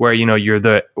 where, you're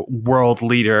the world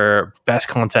leader, best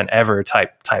content ever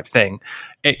type thing,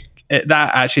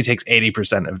 that actually takes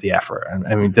 80% of the effort. And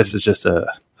I mean, this is just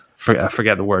I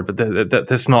forget the word, but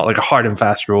that's not like a hard and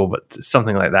fast rule, but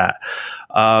something like that.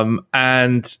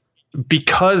 And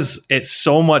because it's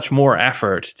so much more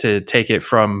effort to take it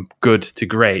from good to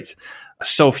great,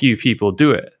 so few people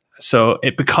do it. So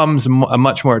it becomes a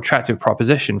much more attractive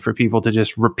proposition for people to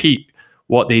just repeat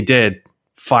what they did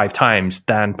 5 times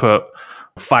than put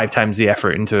 5 times the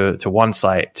effort into one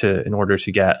site in order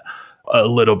to get a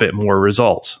little bit more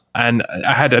results. And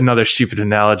I had another stupid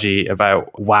analogy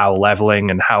about WoW leveling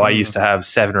and how I used to have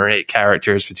 7 or 8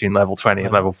 characters between level 20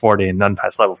 and level 40 and none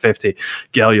past level 50.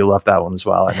 Gail, you'll love that one as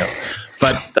well, I know.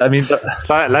 But I mean,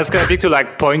 let's get big to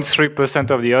like 0.3%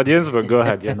 of the audience, but go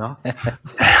ahead,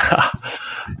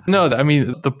 No, I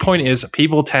mean, the point is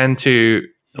people tend to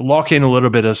lock in a little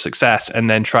bit of success and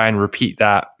then try and repeat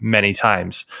that many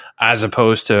times, as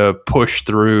opposed to push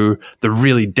through the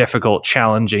really difficult,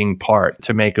 challenging part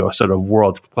to make a sort of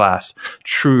world-class,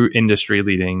 true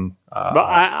industry-leading. But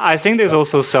I think there's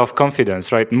also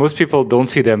self-confidence, right? Most people don't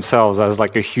see themselves as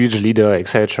like a huge leader,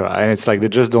 etc. And it's like they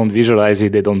just don't visualize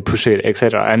it, they don't push it,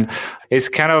 etc. And it's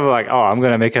kind of like, oh, I'm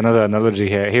going to make another analogy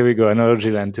here. Here we go,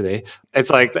 analogy land today. It's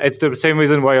like, it's the same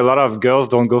reason why a lot of girls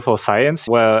don't go for science,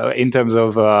 well, in terms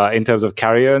of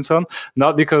career and so on.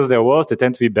 Not because they're worse, they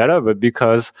tend to be better, but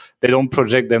because they don't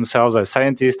project themselves as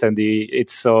scientists, and it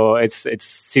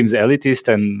seems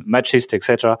elitist and machist,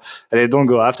 etc. And they don't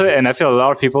go after it. And I feel a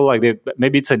lot of people like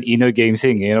maybe it's an inner game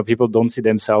thing. You know, people don't see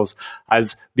themselves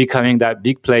as becoming that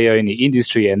big player in the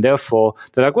industry, and therefore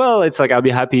they're like, well, it's like I'll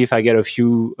be happy if I get a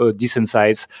few decent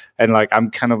sites, and like I'm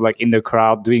kind of like in the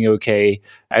crowd doing okay,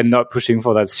 and not pushing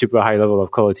for that super high level of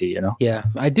quality. You know? Yeah,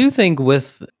 I do think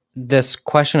with this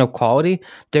question of quality,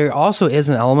 there also is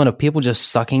an element of people just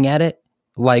sucking at it.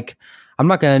 Like, I'm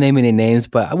not going to name any names,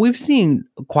 but we've seen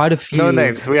quite a few. No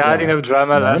names. We had enough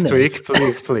drama last week.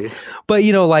 Please. But,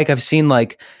 you know, like I've seen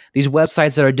like these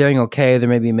websites that are doing okay. They're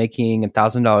maybe making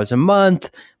 $1,000 a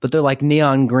month, but they're like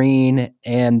neon green,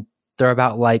 and they're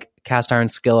about like cast iron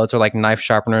skillets or like knife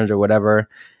sharpeners or whatever.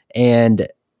 And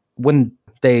when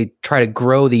they try to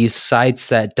grow these sites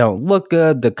that don't look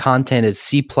good, the content is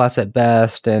C+ at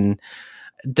best, and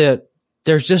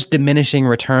there's just diminishing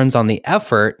returns on the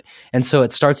effort. And so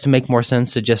it starts to make more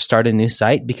sense to just start a new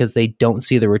site because they don't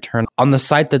see the return on the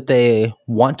site that they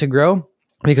want to grow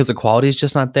because the quality is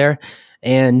just not there.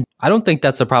 And I don't think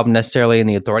that's a problem necessarily in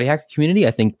the authority hacker community.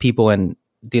 I think people in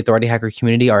the authority hacker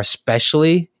community are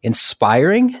especially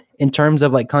inspiring in terms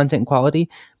of like content quality,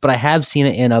 but I have seen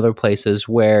it in other places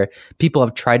where people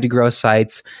have tried to grow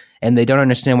sites and they don't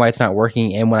understand why it's not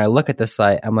working. And when I look at the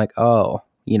site, I'm like, oh,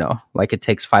 you know, like it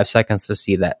takes 5 seconds to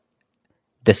see that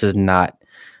this is not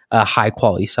a high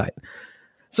quality site.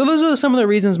 So those are some of the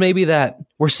reasons maybe that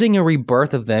we're seeing a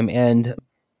rebirth of them, and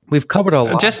we've covered a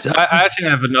lot. I actually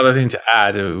have another thing to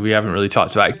add we haven't really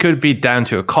talked about. It could be down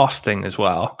to a cost thing as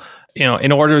well. You know,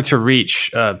 in order to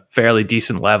reach a fairly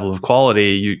decent level of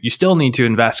quality, you still need to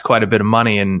invest quite a bit of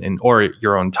money or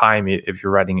your own time if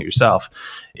you're writing it yourself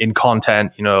in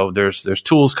content. You know, there's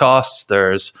tools costs,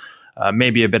 there's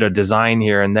maybe a bit of design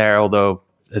here and there, although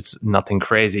it's nothing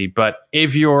crazy. But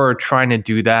if you're trying to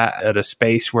do that at a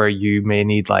space where you may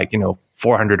need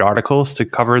 400 articles to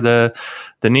cover the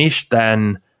niche,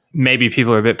 then maybe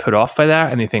people are a bit put off by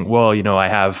that, and they think, well, you know, I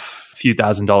have a few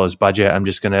 $1,000s budget, I'm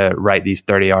just going to write these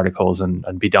 30 articles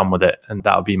and be done with it, and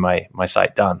that'll be my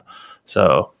site done.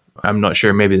 So I'm not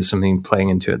sure, maybe there's something playing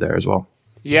into it there as well.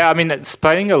 Yeah, I mean,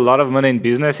 spending a lot of money in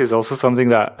business is also something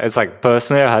that it's like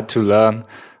personally I had to learn.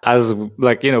 As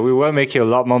like, you know, we were making a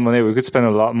lot more money, we could spend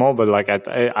a lot more, but like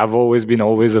I've always been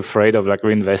afraid of like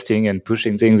reinvesting and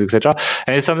pushing things, etc.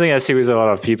 And it's something I see with a lot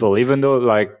of people, even though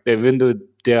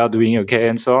they are doing okay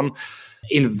and so on,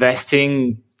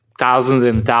 investing thousands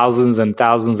and thousands and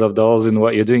thousands of dollars in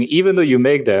what you're doing, even though you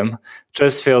make them,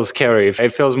 just feels scary.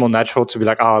 It feels more natural to be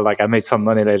like, oh, like I made some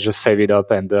money, let's just save it up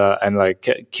and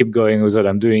like keep going with what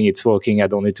I'm doing. It's working. I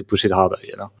don't need to push it harder,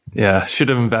 you know? Yeah, should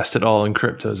have invested all in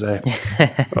cryptos, eh?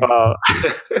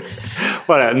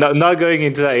 Well, not going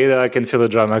into that either. I can feel the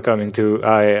drama coming too.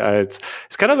 It's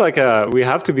kind of like we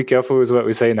have to be careful with what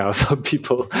we say now. Some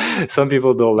people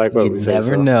don't like what we say. You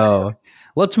never know.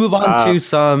 Let's move on to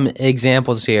some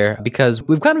examples here, because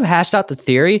we've kind of hashed out the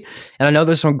theory, and I know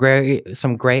there's some gray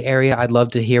area. I'd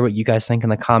love to hear what you guys think in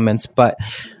the comments, but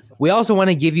we also want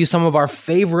to give you some of our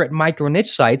favorite micro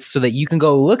niche sites so that you can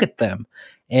go look at them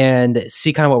and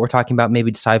see kind of what we're talking about,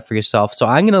 maybe decide for yourself. So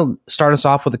I'm going to start us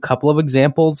off with a couple of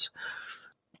examples.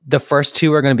 The first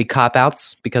two are going to be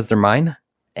cop-outs because they're mine,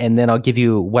 and then I'll give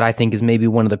you what I think is maybe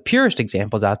one of the purest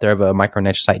examples out there of a micro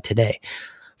niche site today.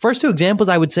 First two examples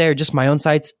I would say are just my own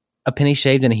sites, A Penny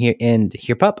Shaved and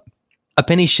HerePup. A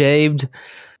Penny Shaved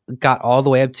got all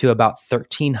the way up to about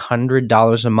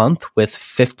 $1,300 a month with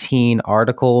 15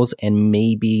 articles and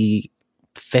maybe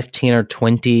 15 or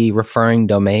 20 referring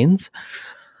domains.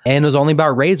 And it was only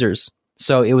about razors.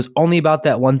 So it was only about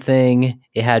that one thing.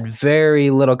 It had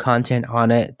very little content on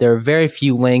it. There were very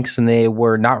few links, and they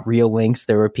were not real links.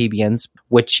 They were PBNs,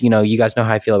 which, you know, you guys know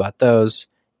how I feel about those.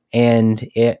 And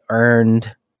it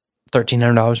earned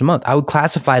 $1,300 a month. I would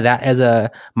classify that as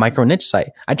a micro niche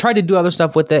site. I tried to do other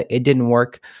stuff with it. It didn't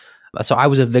work. So I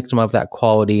was a victim of that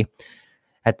quality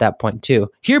at that point too.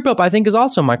 HerePup, I think, is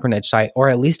also a micro niche site, or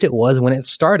at least it was when it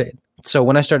started. So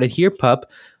when I started HerePup,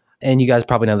 and you guys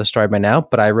probably know the story by now,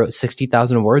 but I wrote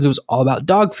 60,000 words. It was all about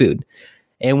dog food.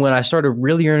 And when I started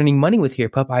really earning money with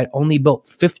HerePup, I only built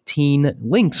 15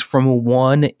 links from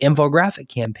one infographic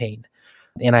campaign.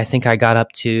 And I think I got up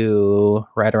to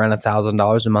right around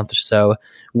 $1,000 a month or so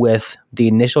with the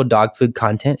initial dog food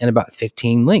content and about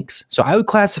 15 links. So I would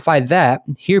classify that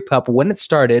HerePup when it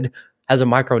started as a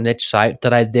micro niche site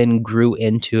that I then grew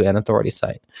into an authority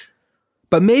site.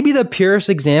 But maybe the purest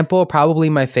example, probably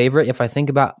my favorite, if I think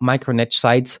about micro niche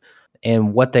sites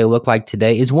and what they look like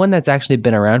today, is one that's actually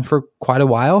been around for quite a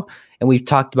while. And we've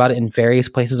talked about it in various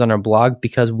places on our blog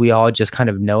because we all just kind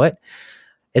of know it.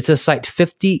 It's a site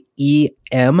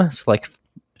 50em, so like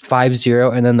 50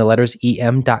 and then the letters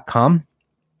em.com.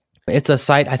 It's a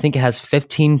site, I think it has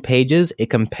 15 pages. It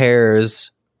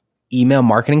compares email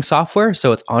marketing software.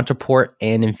 So it's Entreport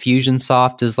and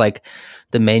Infusionsoft is like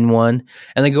the main one.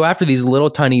 And they go after these little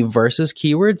tiny versus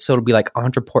keywords. So it'll be like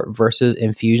Entreport versus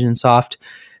Infusionsoft.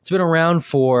 It's been around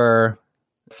for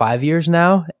 5 years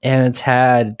now. And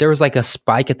there was like a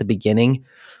spike at the beginning.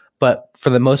 But for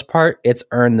the most part, it's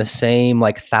earned the same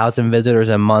like 1,000 visitors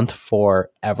a month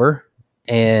forever.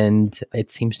 And it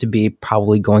seems to be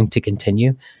probably going to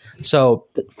continue. So,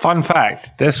 fun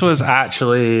fact, this was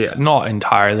actually not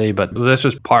entirely, but this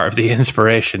was part of the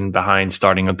inspiration behind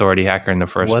starting Authority Hacker in the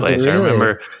first place. Really? I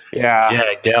remember,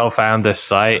 Dale found this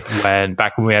site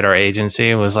back when we had our agency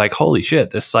and was like, holy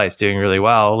shit, this site's doing really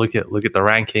well. Look at the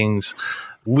rankings.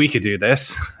 We could do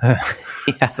this.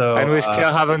 Yeah. So, and we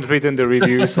still haven't written the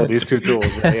reviews for these two tools.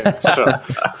 Yeah, sure.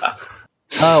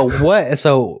 What?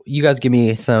 So you guys give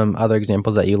me some other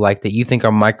examples that you like that you think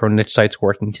are micro niche sites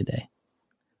working today.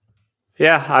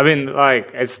 Yeah, I mean,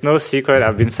 like, it's no secret.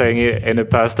 I've been saying it in the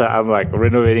past that I'm like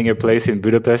renovating a place in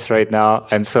Budapest right now.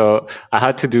 And so I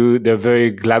had to do the very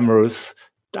glamorous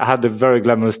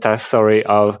task,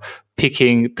 of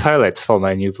picking toilets for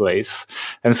my new place.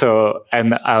 And so,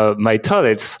 my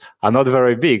toilets are not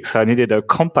very big. So I needed a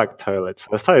compact toilet.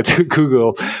 So I started to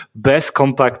Google best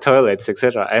compact toilets,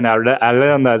 etc. And I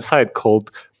learned on that site called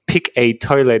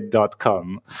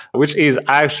pickatoilet.com, which is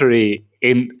actually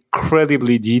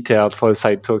incredibly detailed for a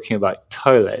site talking about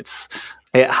toilets.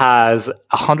 It has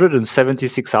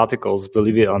 176 articles,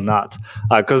 believe it or not,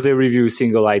 because they review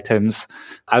single items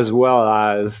as well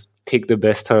as pick the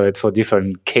best toilet for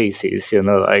different cases. You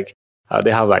know, like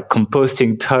they have like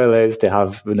composting toilets, they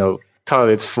have,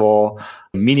 toilets for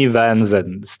minivans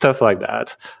and stuff like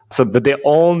that. So, but they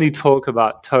only talk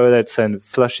about toilets and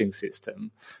flushing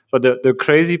system. But the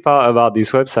crazy part about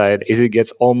this website is it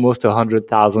gets almost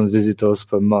 100,000 visitors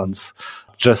per month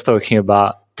just talking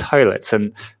about toilets.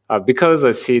 And because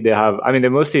I see they're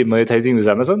mostly monetizing with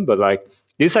Amazon, but like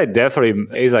this site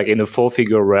definitely is like in a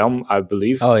 4-figure realm, I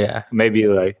believe. Oh yeah. Maybe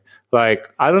like I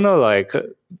don't know, like 3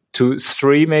 to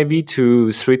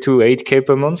 8K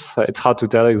per month. It's hard to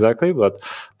tell exactly, but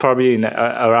probably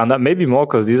around that, maybe more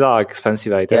because these are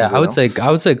expensive items. Yeah, I would say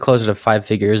closer to 5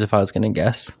 figures if I was going to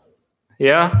guess.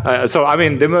 Yeah. So, I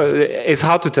mean, it's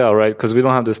hard to tell, right? Because we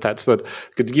don't have the stats, but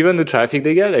given the traffic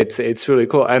they get, it's really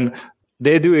cool. And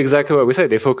they do exactly what we said.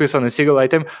 They focus on a single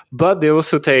item, but they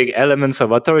also take elements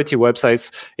of authority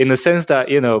websites in the sense that,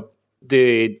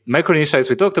 the micro niche sites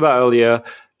we talked about earlier,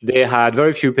 they had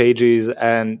very few pages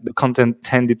and the content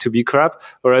tended to be crap.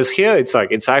 Whereas here, it's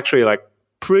actually like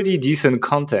pretty decent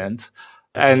content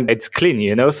and it's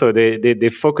clean, so they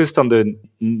focused on the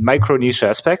micro niche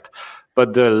aspect.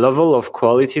 But the level of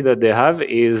quality that they have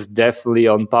is definitely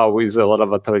on par with a lot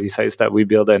of authority sites that we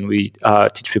build and we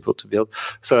teach people to build.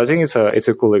 So I think it's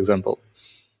a cool example.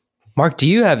 Mark, do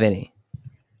you have any?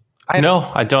 No,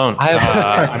 I don't. I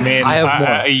have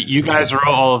more. You guys wrote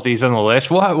all of these on the list.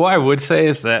 What I would say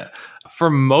is that for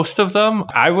most of them,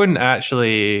 I wouldn't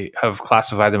actually have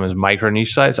classified them as micro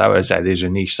niche sites. I would have said these are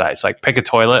niche sites. Like Pick a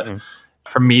Toilet. Mm-hmm.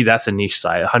 For me, that's a niche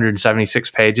site.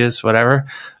 176 pages, whatever.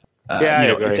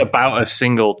 It's about a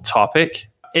single topic.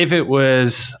 If it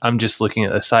was, I'm just looking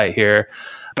at the site here,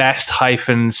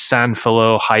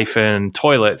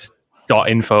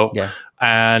 best-sanfillo-toilets.info. Yeah.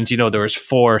 And, there was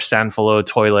 4 Sanfillo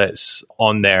toilets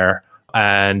on there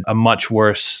and a much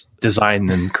worse design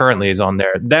than currently is on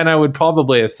there. Then I would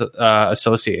probably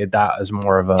associate that as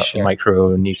more of a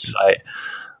micro niche site.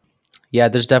 Yeah,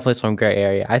 there's definitely some gray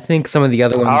area. I think some of the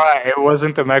other ones... All right, it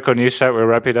wasn't a micro niche site. We'll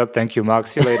wrap it up. Thank you, Mark.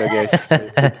 See you later, guys.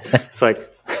 It's like...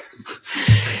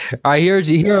 All right, here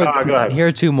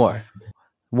are 2 more.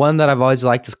 One that I've always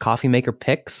liked is Coffee Maker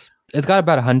Picks. It's got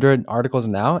about 100 articles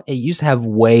now. It used to have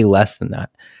way less than that.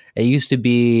 It used to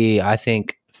be, I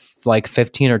think, like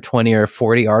 15 or 20 or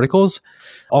 40 articles,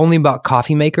 only about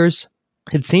coffee makers.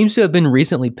 It seems to have been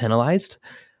recently penalized.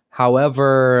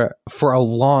 However, for a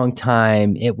long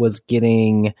time, it was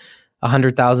getting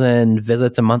 100,000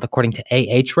 visits a month according to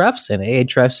Ahrefs, and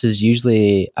Ahrefs is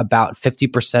usually about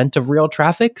 50% of real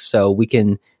traffic, so we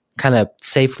can kind of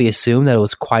safely assume that it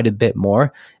was quite a bit more.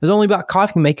 It was only about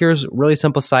coffee makers, really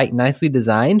simple site, nicely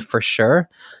designed for sure.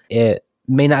 It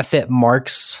may not fit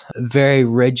Mark's very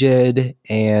rigid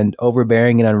and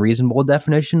overbearing and unreasonable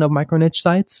definition of micro niche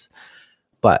sites,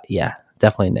 but yeah,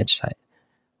 definitely a niche site.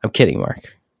 I'm kidding,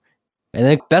 Mark. And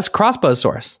the best crossbow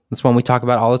source, this one we talk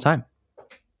about all the time,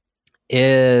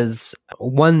 is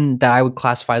one that I would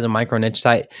classify as a micro niche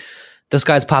site. This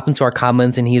guy's popped into our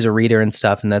comments and he's a reader and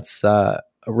stuff, and that's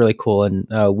really cool. And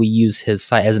we use his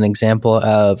site as an example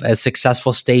of a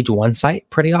successful stage 1 site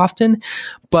pretty often.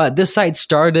 But this site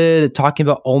started talking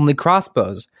about only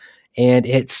crossbows, and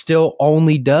it still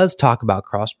only does talk about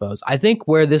crossbows. I think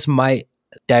where this might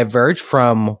diverge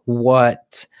from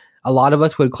what a lot of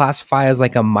us would classify as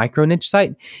like a micro niche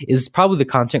site is probably the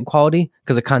content quality,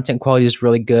 because the content quality is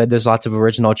really good. There's lots of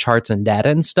original charts and data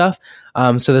and stuff.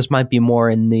 So this might be more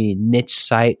in the niche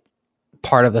site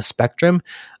part of the spectrum,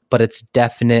 but it's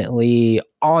definitely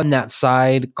on that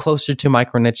side, closer to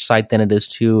micro niche site than it is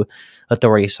to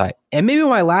authority site. And maybe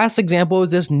my last example is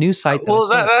this new site.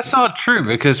 That's not true,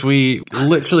 because we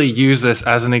literally use this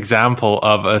as an example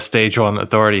of a stage 1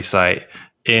 authority site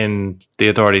in the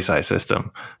authority site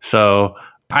system. So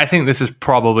I think this is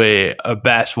probably at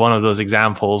best one of those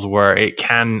examples where it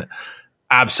can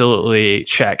absolutely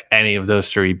check any of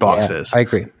those 3 boxes. Yeah, I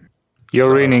agree.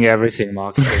 You're ruining everything,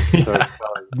 Mark.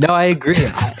 No, I agree.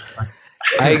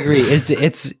 I agree.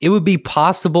 It would be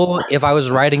possible if I was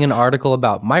writing an article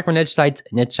about micro niche sites,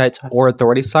 or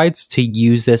authority sites to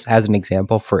use this as an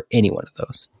example for any one of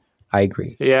those. I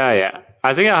agree. Yeah.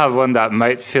 I think I have one that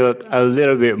might fit a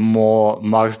little bit more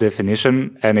Mark's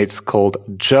definition, and it's called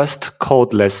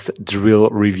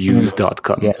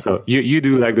justcodelessdrillreviews.com. Yeah. So you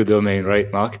do like the domain,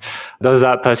 right, Mark? Does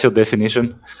that pass your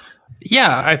definition?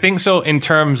 Yeah, I think so. In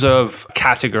terms of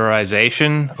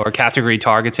categorization or category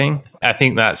targeting, I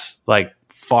think that's like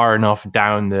far enough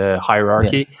down the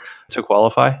hierarchy to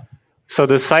qualify. So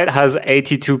the site has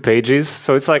 82 pages.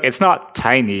 So it's not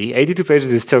tiny. 82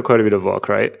 pages is still quite a bit of work,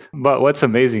 right? But what's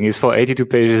amazing is for 82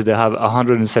 pages, they have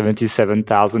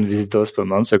 177,000 visitors per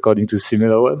month, according to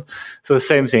SimilarWeb. So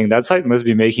same thing. That site must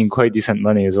be making quite decent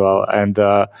money as well. And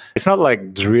it's not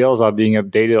like drills are being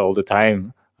updated all the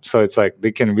time. So it's like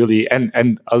they can really,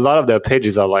 and a lot of their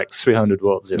pages are like 300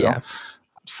 words, you know?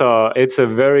 So it's a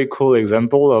very cool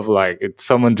example of like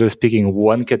someone just picking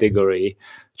one category,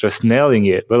 just nailing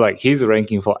it. But like he's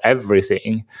ranking for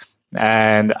everything.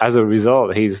 And as a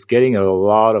result, he's getting a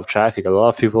lot of traffic. A lot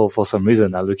of people, for some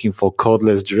reason, are looking for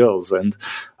codeless drills. And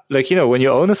like, you know, when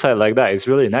you own a site like that, it's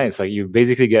really nice. Like you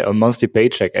basically get a monthly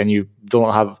paycheck and you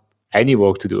don't have any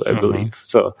work to do, I believe.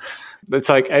 So it's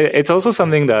like, it's also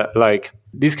something that like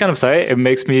this kind of site, it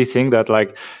makes me think that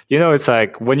like, you know, it's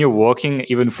like when you're working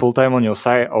even full time on your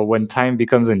site or when time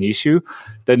becomes an issue,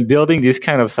 then building this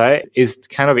kind of site is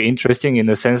kind of interesting in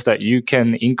the sense that you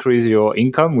can increase your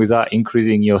income without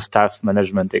increasing your staff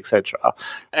management, etc.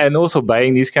 And also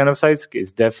buying these kind of sites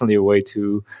is definitely a way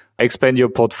to expand your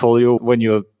portfolio when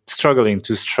you're struggling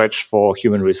to stretch for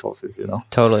human resources, you know?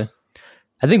 Totally.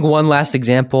 I think one last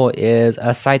example is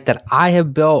a site that I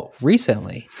have built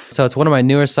recently. So it's one of my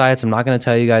newer sites. I'm not going to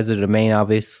tell you guys the domain,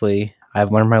 obviously.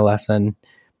 I've learned my lesson.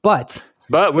 But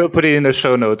we'll put it in the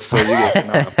show notes so you guys can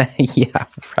know. Yeah,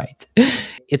 right.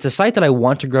 It's a site that I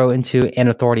want to grow into an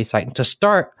authority site. And to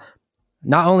start,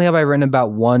 not only have I written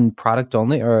about one product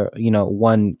only or, you know,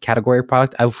 one category of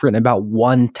product, I've written about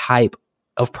one type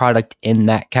of product in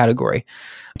that category.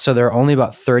 So there are only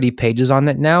about 30 pages on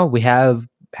it now. We have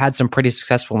had some pretty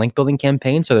successful link building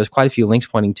campaigns, so there's quite a few links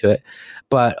pointing to it.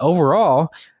 But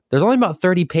overall, there's only about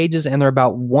 30 pages and they're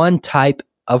about one type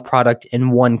of product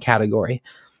in one category.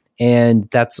 And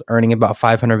that's earning about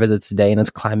 500 visits a day and it's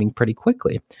climbing pretty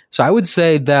quickly. So I would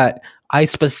say that I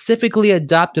specifically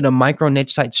adopted a micro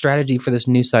niche site strategy for this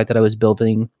new site that I was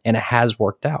building and it has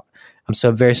worked out.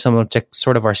 So very similar to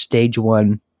sort of our stage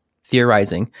 1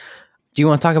 theorizing. Do you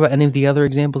want to talk about any of the other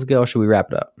examples, Gil, or should we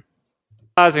wrap it up?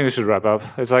 I think we should wrap up.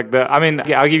 It's like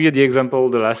I'll give you the example,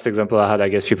 the last example I had. I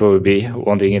guess people would be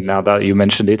wanting it now that you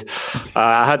mentioned it.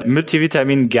 I had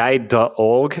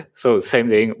multivitaminguide.org. So same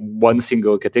thing, one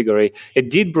single category. It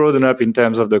did broaden up in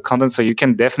terms of the content. So you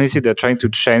can definitely see they're trying to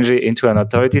change it into an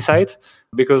authority site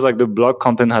because like the blog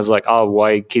content has like,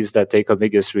 why kids that take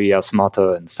omega-3 are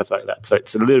smarter and stuff like that. So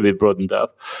it's a little bit broadened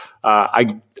up. I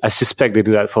suspect they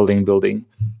do that for link building.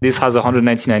 This has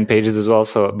 199 pages as well.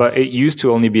 But it used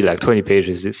to only be like 20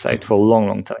 pages, this site, for a long,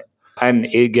 long time. and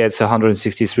it gets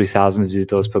 163,000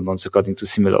 visitors per month according to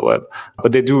SimilarWeb.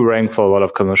 But they do rank for a lot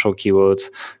of commercial keywords.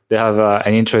 They have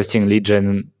an interesting lead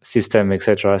gen system,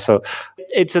 etc. So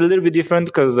it's a little bit different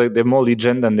because they're more lead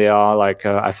gen than they are like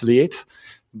affiliate.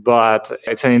 But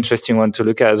it's an interesting one to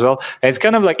look at as well. And it's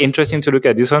kind of like interesting to look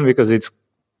at this one because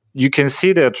you can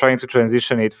see they're trying to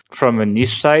transition it from a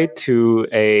niche site to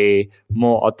a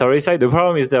more authority site. The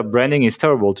problem is their branding is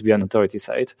terrible to be an authority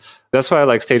site. That's why I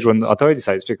like stage one authority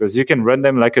sites, because you can run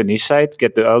them like a niche site,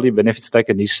 get the early benefits like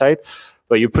a niche site,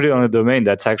 but you put it on a domain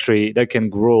that can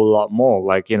grow a lot more.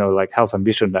 Like, like Health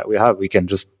Ambition that we have, we can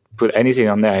just put anything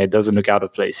on there and it doesn't look out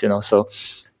of place, So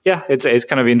yeah, it's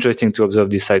kind of interesting to observe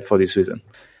this site for this reason.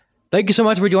 Thank you so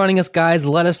much for joining us, guys.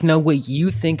 Let us know what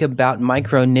you think about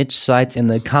micro niche sites in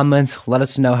the comments. Let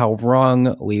us know how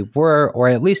wrong we were, or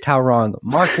at least how wrong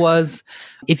Mark was.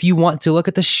 If you want to look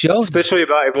at the show, especially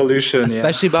about evolution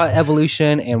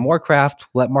and Warcraft,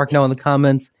 let Mark know in the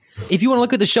comments. If you want to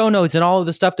look at the show notes and all of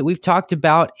the stuff that we've talked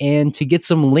about and to get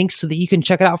some links so that you can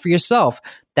check it out for yourself,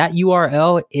 that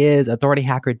URL is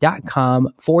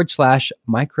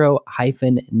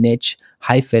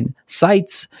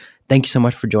authorityhacker.com/micro-niche-sites. Thank you so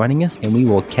much for joining us, and we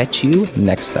will catch you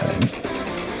next time.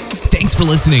 Thanks for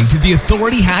listening to the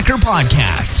Authority Hacker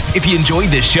Podcast. If you enjoyed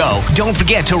this show, don't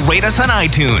forget to rate us on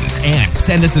iTunes and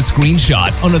send us a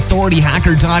screenshot on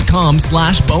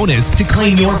authorityhacker.com/bonus to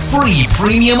claim your free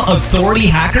premium Authority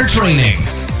Hacker training.